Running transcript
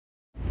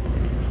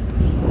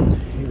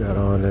got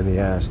on and he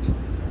asked,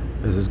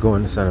 "Is this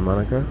going to Santa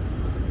Monica?"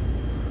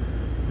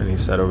 And he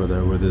sat over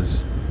there with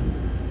his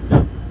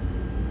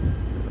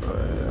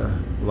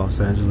Los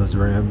Angeles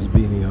Rams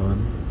beanie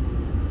on.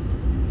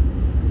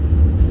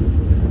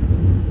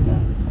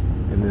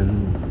 And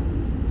then,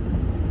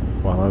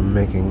 while I'm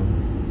making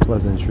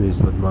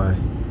pleasantries with my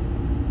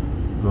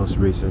most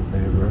recent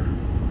neighbor,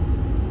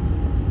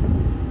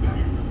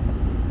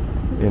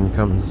 in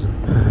comes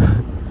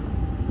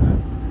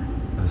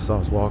a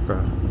Sauce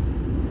Walker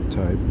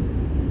type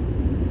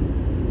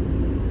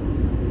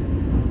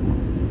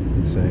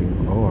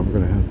saying, "Oh, I'm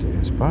gonna have to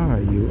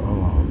inspire you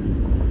all.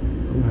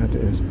 I'm gonna have to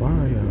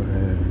inspire your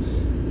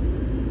ass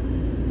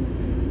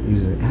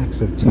using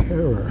acts of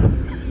terror."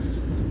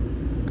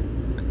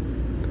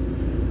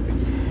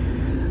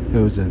 It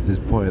was at this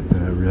point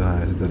that I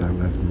realized that I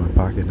left my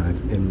pocket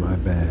knife in my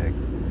bag,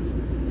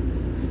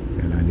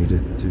 and I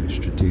needed to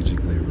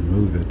strategically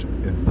remove it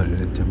and put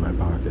it into my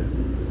pocket.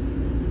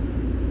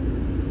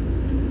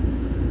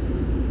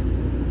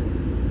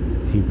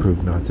 He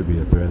proved not to be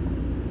a threat.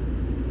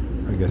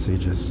 I guess he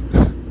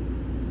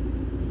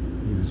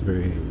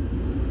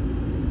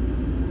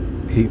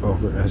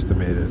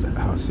overestimated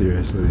how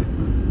seriously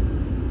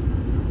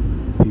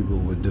people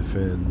would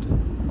defend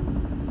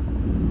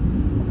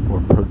or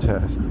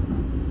protest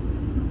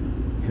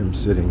him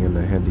sitting in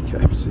the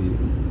handicapped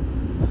seating.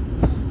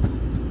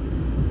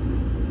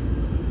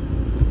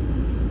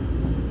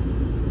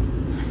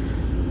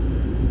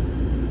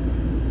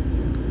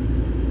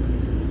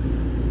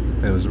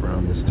 It was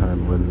around this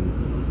time when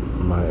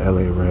my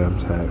LA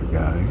Rams hat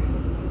guy,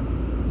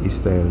 he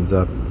stands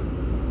up,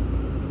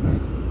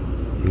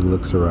 he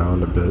looks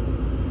around a bit.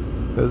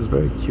 It was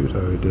very cute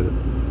how he did it.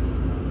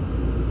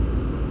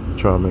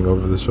 Charming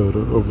over the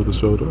shoulder.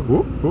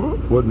 Whoop,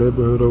 whoop. What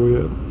neighborhood are we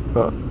in?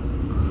 Huh?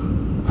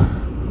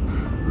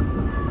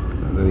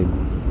 And then he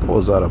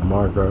pulls out a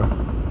marker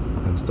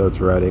and starts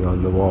writing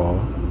on the wall,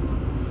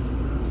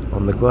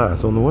 on the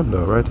glass, on the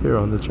window, right here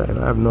on the chain.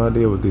 I have no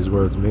idea what these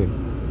words mean.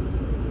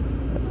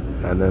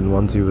 And then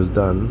once he was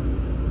done,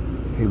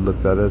 he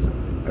looked at it,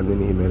 and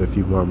then he made a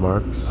few more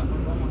marks.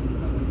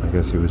 I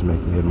guess he was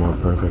making it more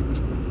perfect.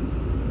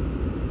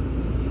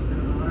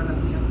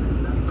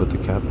 He put the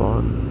cap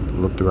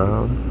on, looked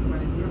around.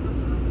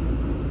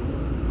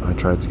 I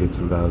tried to get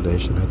some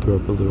validation. I threw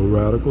up a little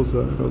radical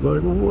sign. I was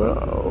like,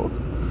 wow.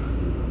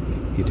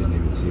 He didn't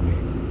even see me.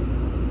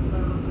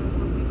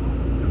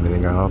 And then he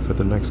got off at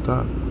the next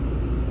stop.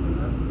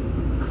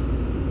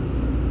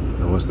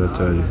 And what's that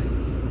tell you?